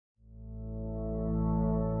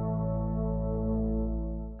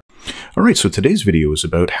All right, so today's video is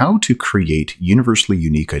about how to create universally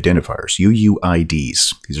unique identifiers,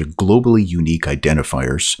 UUIDs. These are globally unique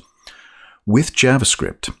identifiers with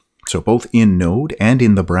JavaScript. So both in Node and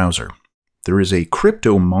in the browser. There is a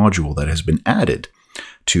crypto module that has been added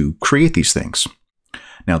to create these things.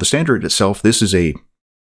 Now, the standard itself, this is a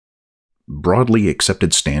broadly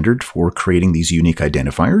accepted standard for creating these unique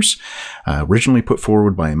identifiers, originally put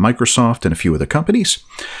forward by Microsoft and a few other companies.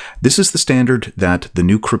 This is the standard that the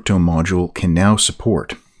new crypto module can now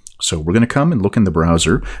support. So we're going to come and look in the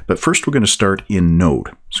browser, but first we're going to start in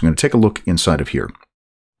Node. So I'm going to take a look inside of here.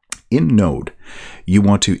 In Node, you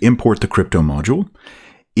want to import the crypto module.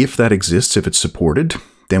 If that exists, if it's supported,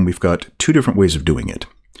 then we've got two different ways of doing it.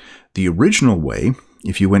 The original way,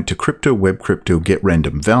 if you went to crypto, web crypto, get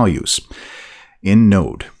random values in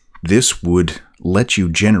Node, this would let you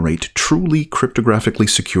generate truly cryptographically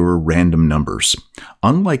secure random numbers.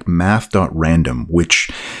 Unlike math.random, which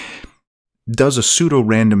does a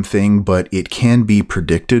pseudo-random thing, but it can be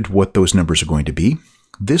predicted what those numbers are going to be,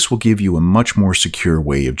 this will give you a much more secure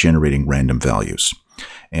way of generating random values.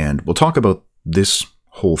 And we'll talk about this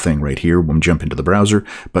whole thing right here when we jump into the browser.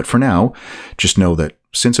 But for now, just know that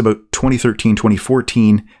since about 2013,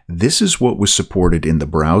 2014, this is what was supported in the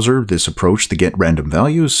browser, this approach to get random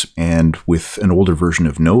values, and with an older version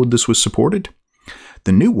of Node, this was supported.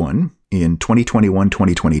 The new one in 2021,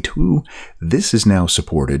 2022, this is now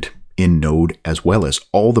supported in Node as well as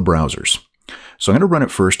all the browsers. So I'm going to run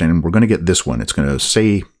it first, and we're going to get this one. It's going to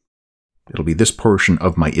say, it'll be this portion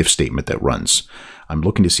of my if statement that runs. I'm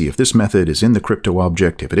looking to see if this method is in the crypto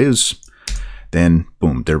object. If it is, then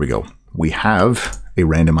boom, there we go. We have a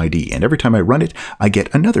random ID, and every time I run it, I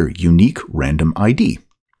get another unique random ID.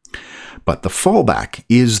 But the fallback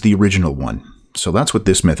is the original one. So that's what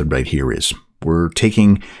this method right here is. We're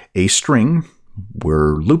taking a string,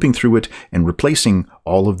 we're looping through it and replacing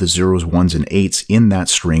all of the zeros, ones, and eights in that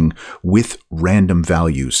string with random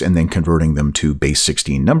values and then converting them to base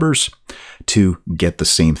 16 numbers to get the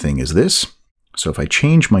same thing as this. So if I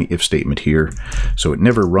change my if statement here so it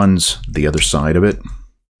never runs the other side of it,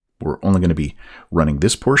 we're only going to be running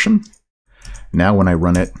this portion. Now when I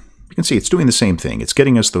run it, you can see it's doing the same thing. It's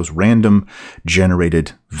getting us those random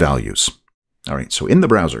generated values. All right, so in the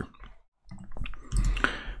browser,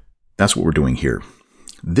 that's what we're doing here.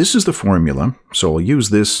 This is the formula. So I'll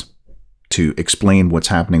use this to explain what's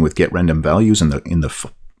happening with get random values in the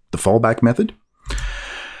fallback method.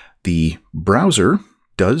 The browser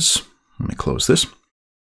does, let me close this.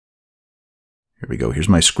 Here we go. Here's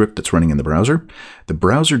my script that's running in the browser. The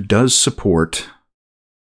browser does support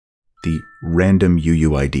the random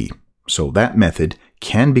UUID. So that method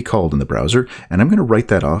can be called in the browser, and I'm going to write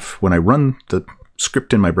that off. When I run the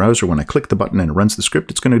script in my browser, when I click the button and it runs the script,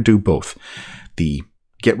 it's going to do both the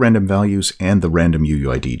get random values and the random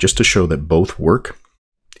UUID, just to show that both work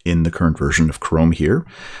in the current version of Chrome here.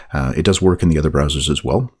 It does work in the other browsers as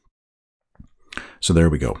well. So there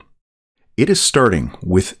we go. It is starting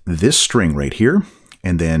with this string right here,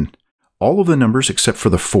 and then all of the numbers except for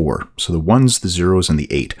the 4, so the 1s, the 0s, and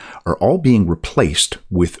the 8, are all being replaced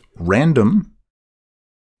with random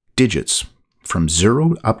digits from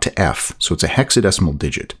 0 up to F, so it's a hexadecimal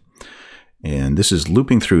digit. And this is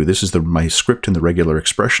looping through. This is my script in the regular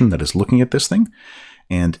expression that is looking at this thing,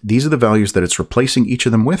 and these are the values that it's replacing each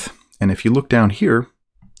of them with. And if you look down here,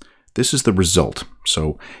 this is the result.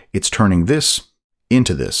 So it's turning this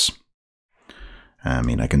into this. I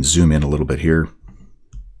mean, I can zoom in a little bit here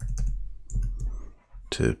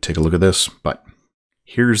to take a look at this, but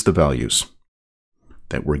here's the values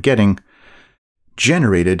that we're getting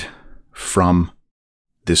generated from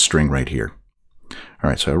this string right here.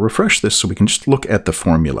 All right, so I'll refresh this so we can just look at the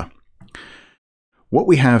formula. What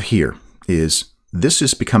we have here is this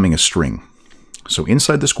is becoming a string. So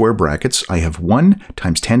inside the square brackets, I have 1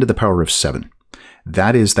 times 10 to the power of 7.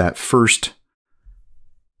 That is that first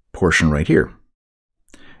portion right here.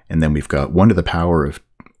 And then we've got 1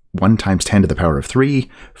 times 10 to the power of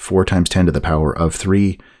 3, 4 times 10 to the power of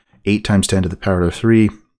 3, 8 times 10 to the power of 3,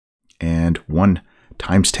 and 1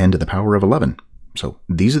 times 10 to the power of 11. So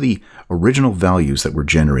these are the original values that we're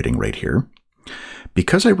generating right here.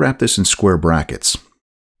 Because I wrap this in square brackets,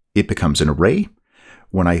 it becomes an array.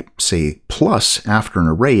 When I say plus after an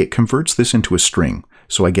array, it converts this into a string.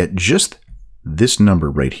 So I get just this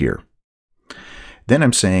number right here. Then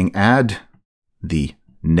I'm saying add the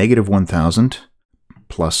negative 1,000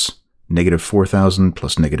 plus negative 4,000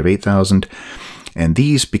 plus negative 8,000. And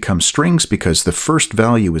these become strings because the first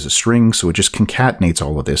value is a string, so it just concatenates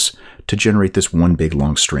all of this to generate this one big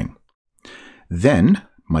long string. Then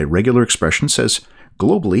my regular expression says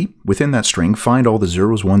globally, within that string, find all the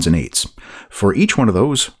 0s, 1s, and 8s. For each one of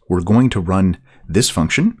those, we're going to run this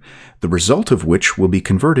function, the result of which will be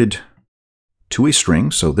converted to a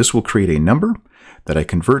string. So this will create a number that I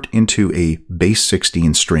convert into a base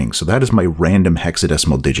 16 string. So that is my random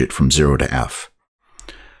hexadecimal digit from 0 to F.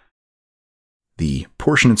 The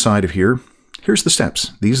portion inside of here, here's the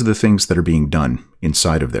steps. These are the things that are being done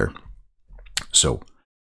inside of there. So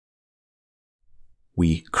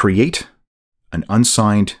we create an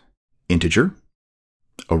unsigned integer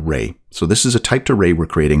array. So this is a typed array we're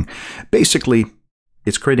creating. Basically,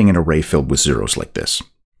 it's creating an array filled with zeros like this.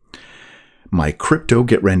 My crypto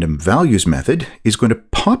getRandomValues method is going to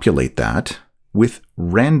populate that with a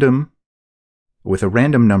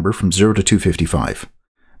random number from 0 to 255.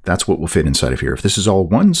 That's what will fit inside of here. If this is all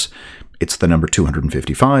 1s, it's the number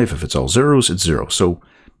 255. If it's all 0s, it's 0. So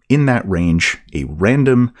in that range, a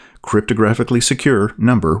random cryptographically secure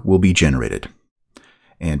number will be generated.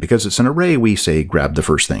 And because it's an array, we say grab the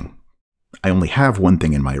first thing. I only have one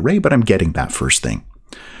thing in my array, but I'm getting that first thing.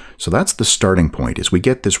 So that's the starting point, is we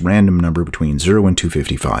get this random number between 0 and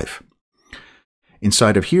 255.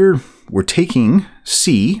 Inside of here, we're taking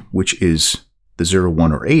C, which is the 0,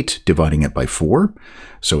 1, or 8, dividing it by 4.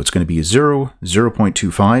 So it's going to be a 0,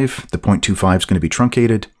 0.25. The 0.25 is going to be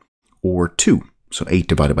truncated, or 2. So 8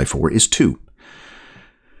 divided by 4 is 2.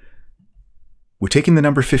 We're taking the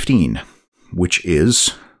number 15, which is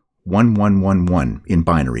 1111 in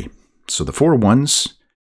binary. So the 4 1s,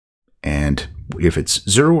 and if it's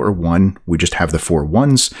 0 or 1, we just have the 4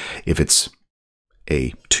 1s. If it's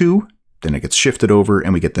a 2, then it gets shifted over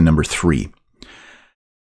and we get the number 3.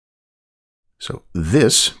 So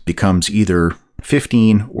this becomes either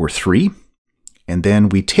 15 or 3. And then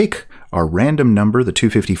we take our random number, the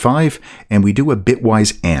 255, and we do a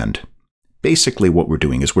bitwise AND. Basically what we're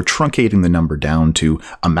doing is we're truncating the number down to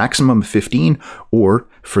a maximum of 15, or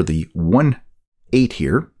for the 1, 8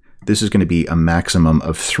 here, this is going to be a maximum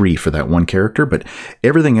of 3 for that one character, but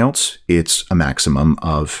everything else, it's a maximum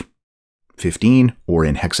of 15, or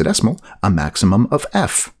in hexadecimal, a maximum of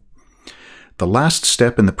F. The last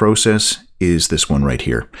step in the process is this one right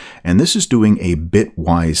here, and this is doing a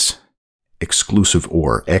bitwise exclusive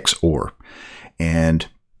OR, XOR. And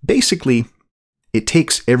basically, it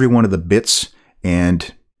takes every one of the bits,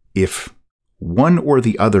 and if one or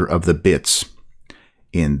the other of the bits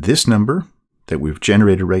in this number that we've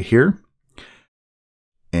generated right here,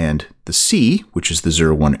 and the C, which is the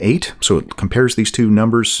 0, 1, 8, so it compares these two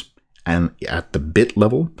numbers and at the bit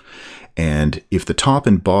level, and if the top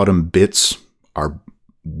and bottom bits are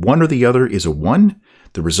one or the other is a 1,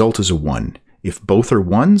 the result is a 1. If both are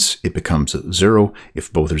 1s, it becomes a 0.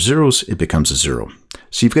 If both are 0s, it becomes a 0.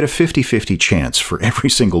 So you've got a 50-50 chance for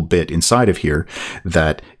every single bit inside of here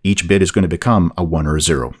that each bit is going to become a 1 or a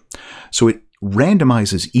 0. So it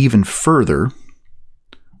randomizes even further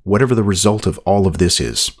whatever the result of all of this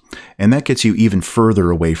is. And that gets you even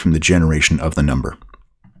further away from the generation of the number.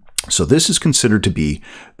 So this is considered to be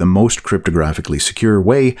the most cryptographically secure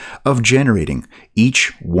way of generating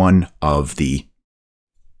each one of the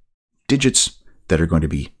digits that are going to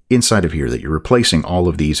be inside of here that you're replacing all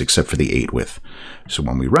of these except for the 8 with. So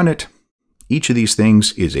when we run it, each of these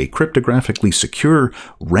things is a cryptographically secure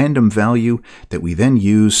random value that we then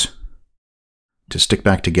use to stick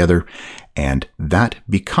back together, and that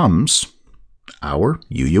becomes our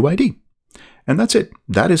UUID. And that's it.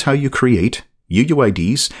 That is how you create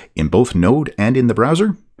UUIDs in both Node and in the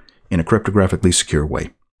browser in a cryptographically secure way.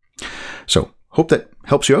 So hope that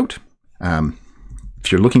helps you out.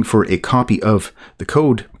 If you're looking for a copy of the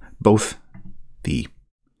code, both the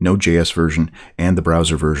Node.js version and the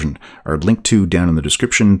browser version are linked to down in the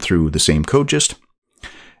description through the same code gist.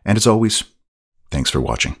 And as always, thanks for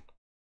watching.